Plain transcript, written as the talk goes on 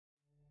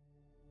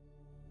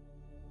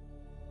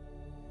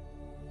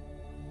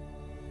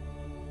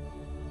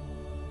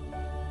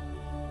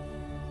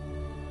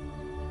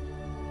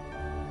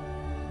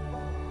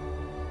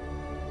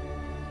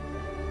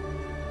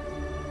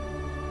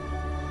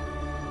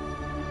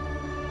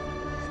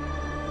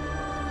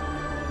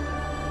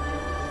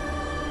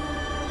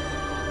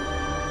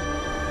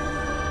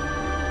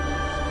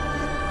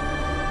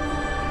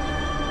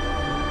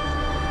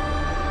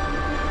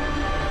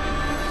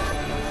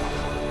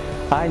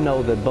I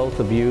know that both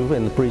of you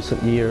in the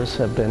recent years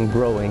have been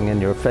growing in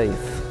your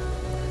faith.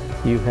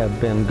 You have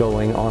been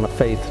going on a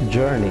faith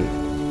journey.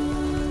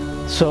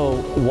 So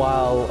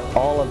while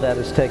all of that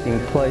is taking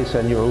place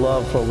and your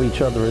love for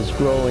each other is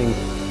growing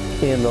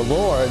in the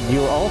Lord,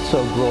 you're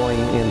also growing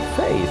in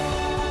faith,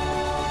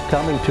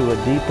 coming to a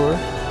deeper,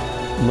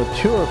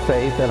 mature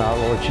faith in our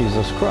Lord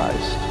Jesus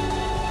Christ.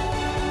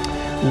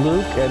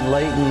 Luke and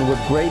Leighton, with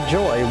great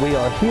joy, we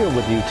are here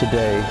with you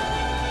today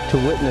to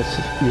witness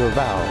your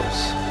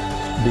vows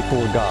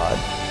before God,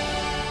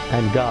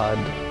 and God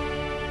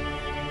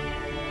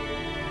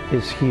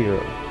is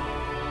here.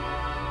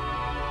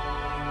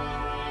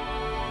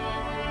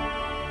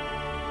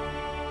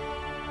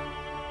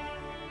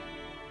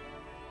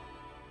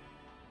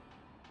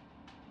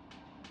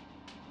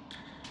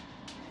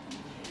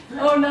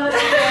 Oh no.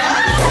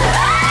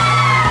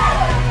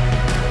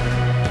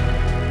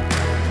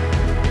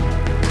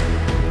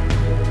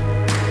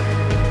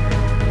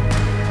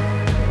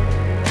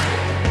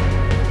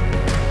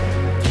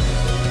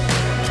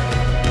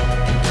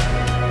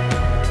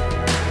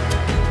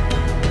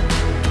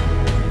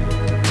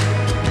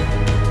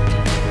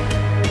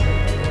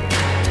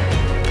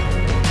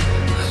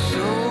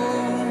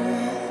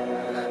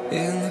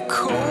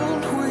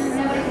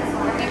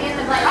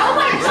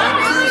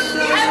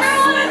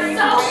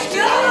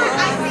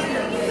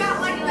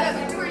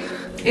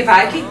 If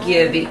I could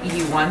give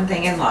you one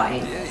thing in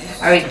life,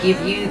 I would give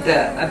you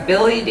the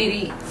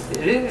ability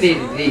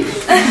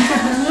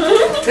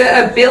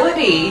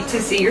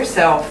to see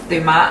yourself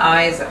through my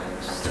eyes.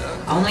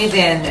 Only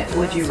then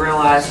would you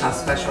realize how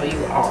special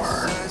you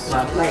are.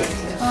 Love,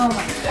 Leighton. Oh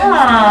my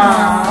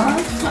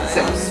God.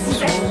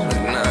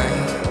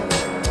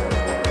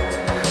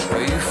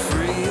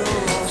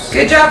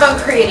 Good job on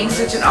creating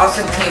such an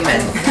awesome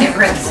human. In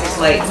parentheses,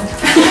 Leighton.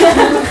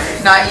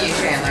 Not you,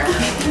 Chandler.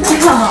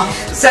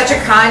 Such a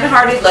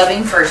kind-hearted,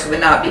 loving person would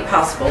not be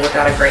possible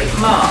without a great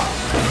mom.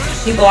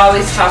 People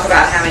always talk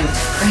about having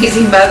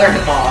crazy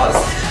mother-in-laws.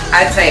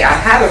 I'd say I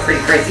have a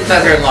pretty crazy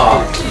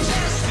mother-in-law.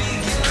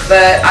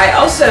 But I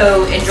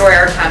also enjoy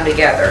our time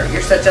together.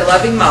 You're such a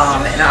loving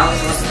mom, and I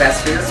always want the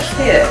best for your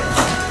kids.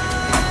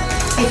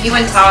 If you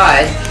and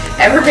Todd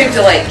ever move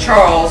to Lake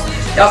Charles,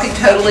 y'all can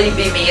totally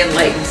be me and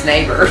Leighton's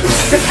neighbors.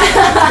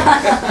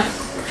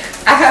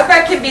 I hope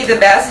I can be the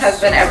best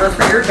husband ever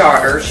for your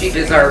daughter. She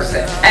deserves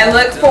it. I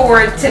look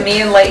forward to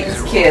me and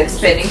Leighton's kids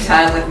spending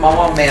time with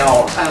Mama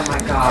Mel. Oh my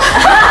God.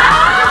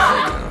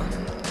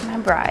 My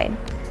bride,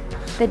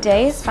 the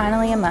day is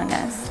finally among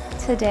us.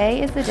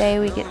 Today is the day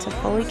we get to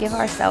fully give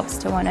ourselves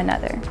to one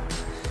another.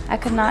 I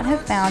could not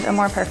have found a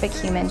more perfect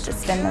human to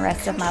spend the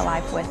rest of my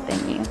life with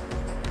than you.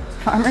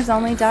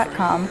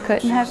 FarmersOnly.com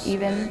couldn't have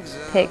even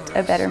picked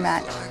a better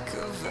match.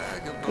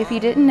 If you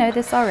didn't know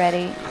this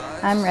already,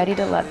 I'm ready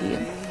to love you.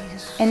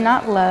 And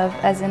not love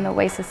as in the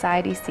way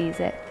society sees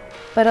it,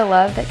 but a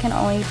love that can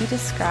only be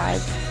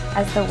described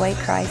as the way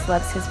Christ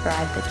loves his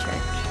bride, the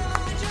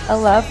church. A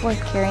love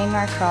worth carrying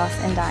our cross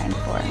and dying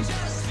for.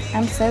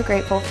 I'm so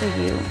grateful for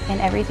you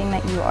and everything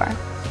that you are.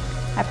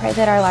 I pray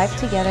that our life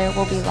together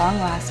will be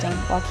long-lasting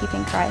while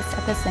keeping Christ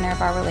at the center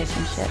of our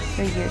relationship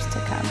for years to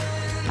come.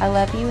 I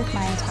love you with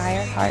my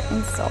entire heart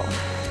and soul.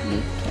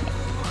 Meet Kenny.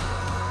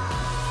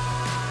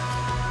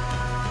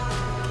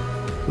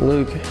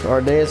 Luke,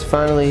 our day is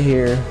finally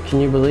here.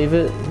 Can you believe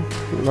it?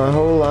 My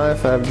whole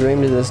life I've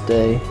dreamed of this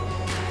day,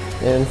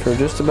 and for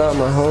just about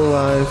my whole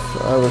life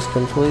I was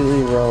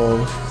completely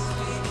wrong.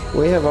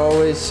 We have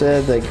always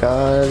said that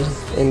God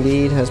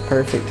indeed has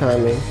perfect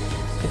timing.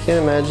 I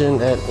can't imagine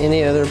at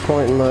any other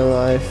point in my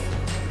life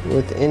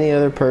with any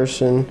other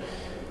person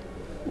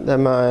that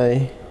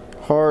my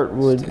heart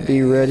would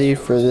be ready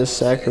for this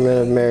sacrament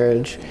of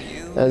marriage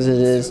as it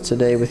is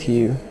today with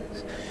you.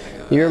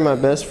 You're my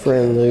best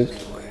friend, Luke.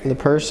 The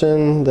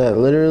person that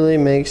literally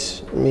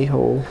makes me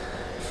whole.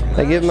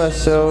 I give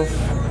myself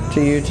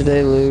to you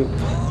today, Luke,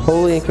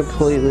 wholly and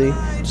completely.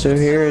 So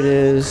here it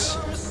is,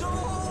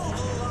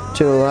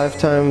 to a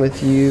lifetime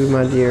with you,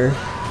 my dear.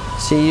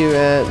 See you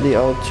at the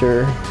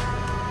altar.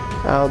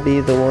 I'll be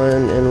the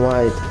one in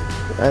white.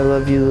 I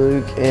love you,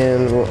 Luke,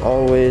 and will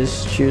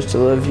always choose to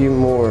love you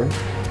more.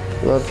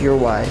 Love, your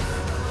wife.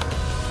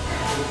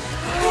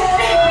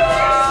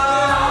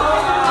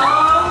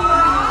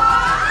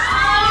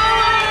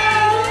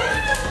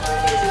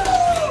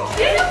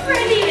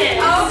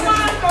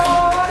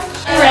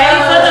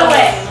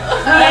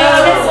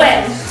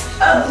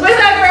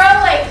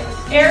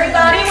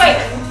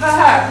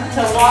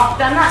 To walk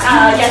down the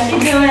aisle, yeah,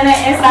 she's doing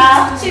it in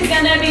style. She's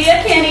gonna be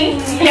a Kenny.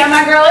 Yeah,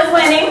 my girl is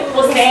winning.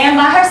 We'll stand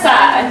by her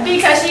side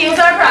because she is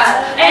our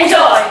bride.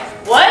 Enjoy.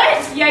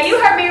 What? Yeah, you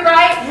heard me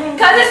right.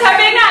 Cause it's her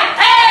big night.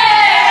 Hey!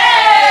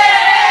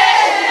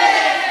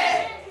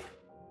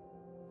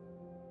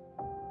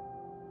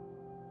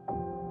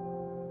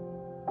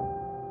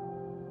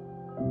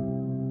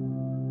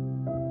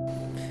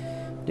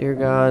 Dear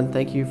God,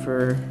 thank you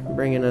for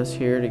bringing us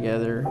here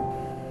together.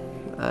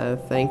 I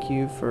thank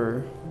you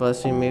for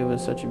blessing me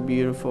with such a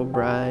beautiful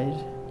bride.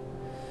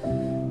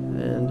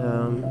 And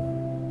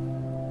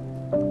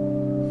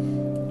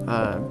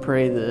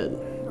pray that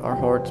our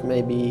hearts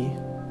may be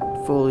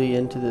fully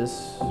into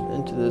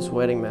this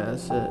wedding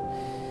mass, that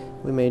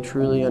we may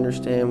truly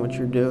understand what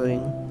you're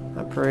doing.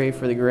 I pray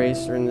for the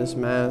grace during this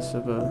mass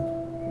of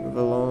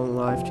a long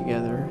life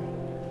together,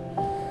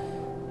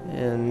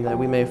 and that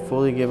we may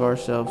fully give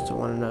ourselves to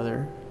one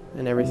another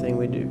in everything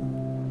we do.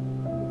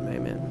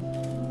 Amen.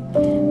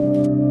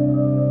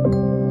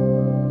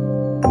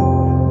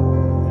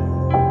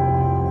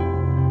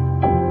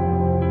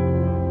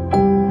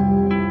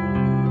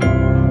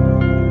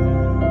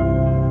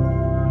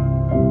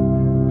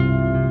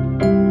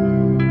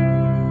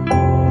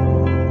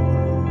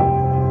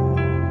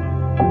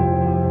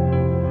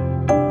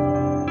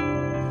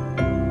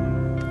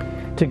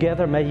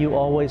 Together may you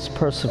always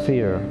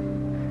persevere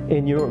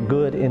in your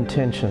good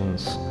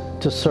intentions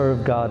to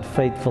serve God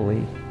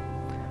faithfully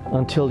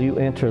until you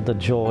enter the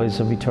joys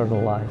of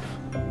eternal life.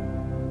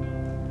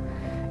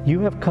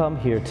 You have come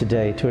here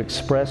today to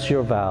express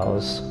your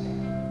vows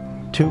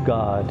to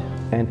God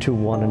and to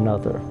one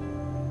another.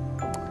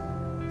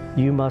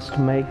 You must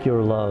make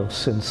your love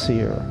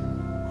sincere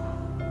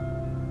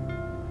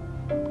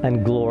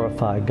and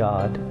glorify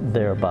God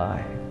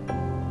thereby.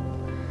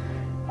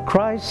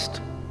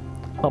 Christ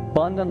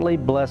abundantly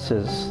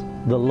blesses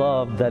the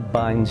love that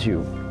binds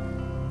you.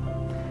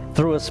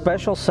 Through a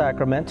special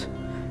sacrament,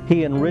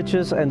 He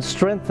enriches and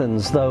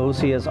strengthens those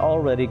He has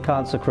already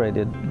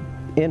consecrated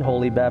in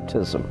holy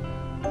baptism.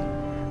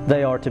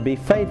 They are to be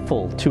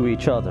faithful to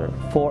each other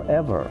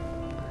forever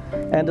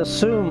and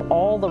assume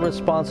all the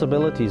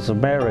responsibilities of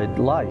married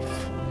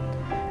life.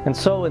 And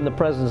so, in the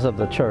presence of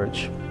the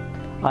Church,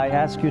 I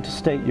ask you to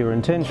state your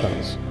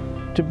intentions.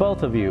 To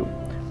both of you,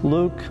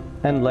 Luke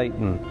and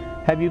Leighton,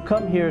 have you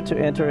come here to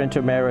enter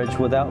into marriage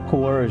without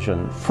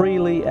coercion,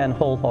 freely and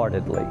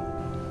wholeheartedly?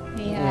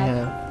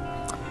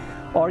 Yeah.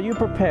 Are you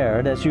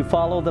prepared, as you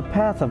follow the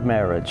path of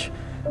marriage,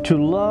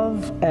 to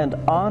love and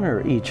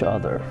honor each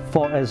other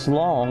for as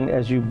long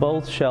as you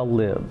both shall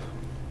live?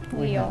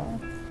 We are.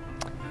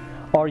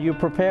 Are you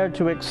prepared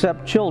to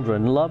accept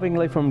children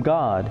lovingly from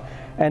God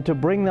and to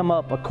bring them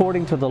up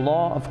according to the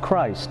law of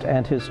Christ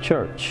and His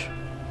Church?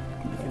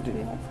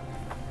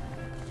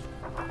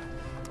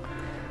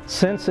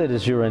 Since it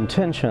is your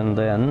intention,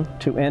 then,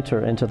 to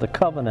enter into the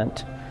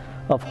covenant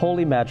of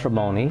holy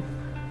matrimony,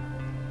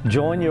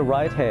 join your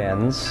right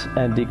hands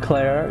and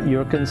declare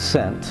your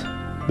consent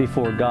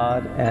before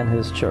God and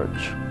His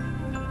Church.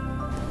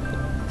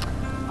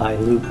 I,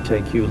 Luke,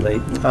 take you,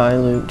 Leighton. I,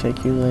 Luke,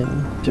 take you,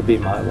 Leighton. To be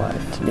my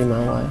wife. To be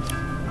my wife.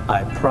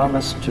 I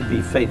promise to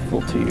be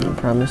faithful to you. I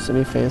promise to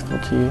be faithful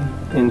to you.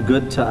 In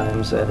good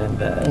times and in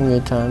bad. In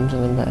good times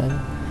and in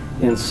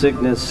bad. In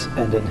sickness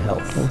and in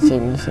health. In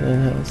sickness and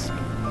in health.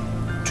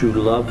 To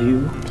love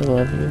you. To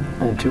love you.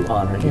 And to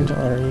honor you. And to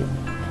honor you.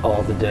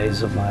 All the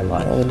days of my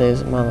life. All the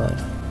days of my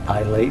life.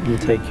 I, Leighton,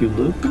 take you,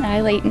 Luke. I,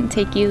 Leighton,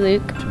 take you,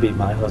 Luke. To be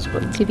my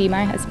husband. To be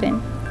my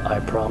husband. I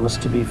promise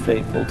to be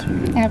faithful to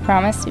you. I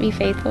promise to be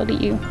faithful to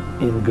you.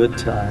 In good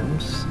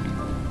times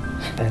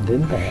and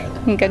in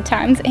bad. In good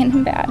times and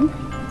in bad.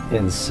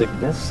 In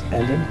sickness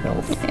and in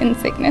health. In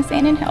sickness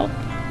and in health.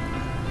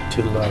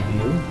 To love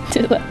you.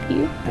 To love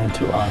you. And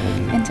to honor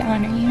you. And to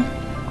honor you.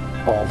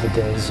 All the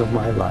days of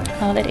my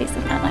life. All the days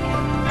of my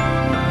life.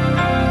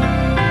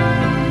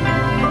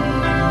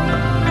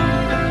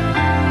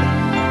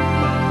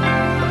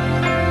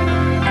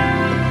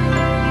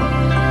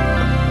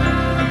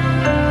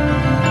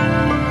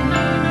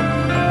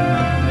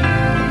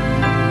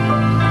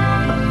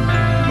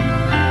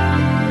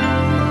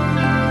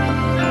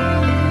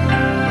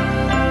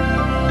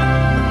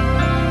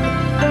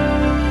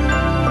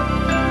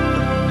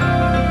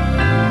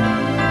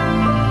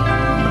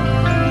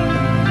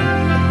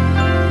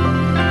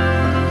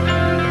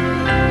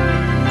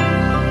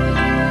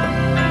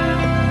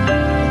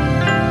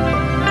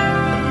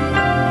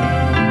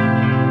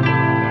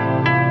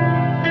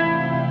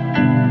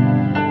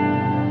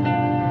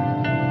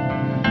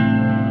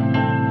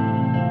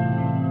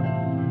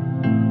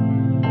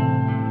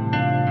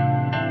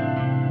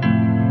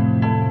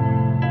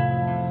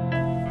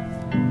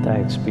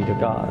 Thanks be to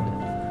God.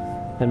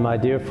 And my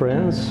dear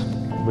friends,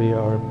 we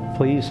are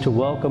pleased to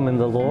welcome in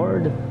the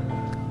Lord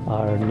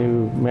our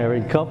new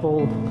married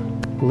couple,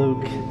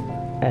 Luke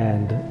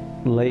and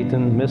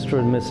Leighton, Mr.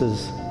 and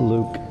Mrs.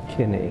 Luke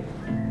Kinney.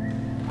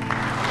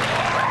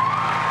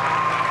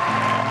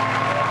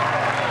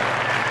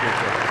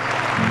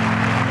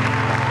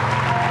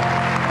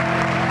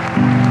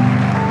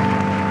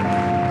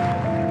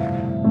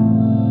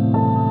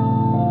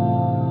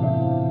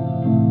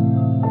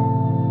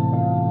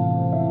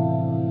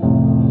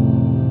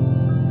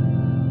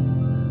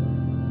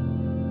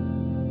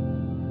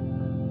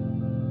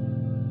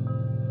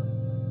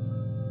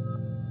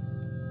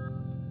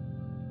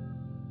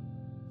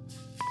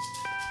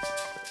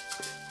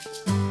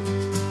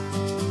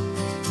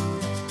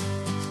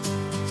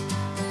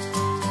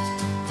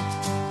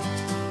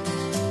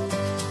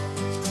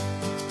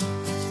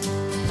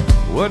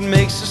 What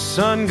makes the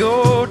sun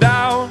go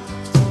down?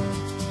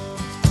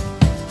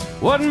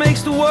 What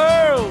makes the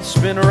world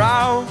spin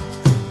around?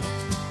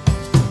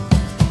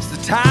 It's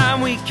the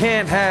time we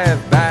can't have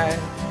back,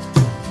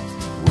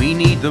 we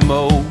need the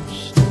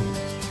most.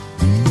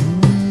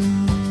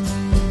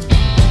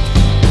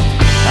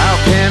 How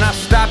can I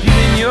stop you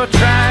in your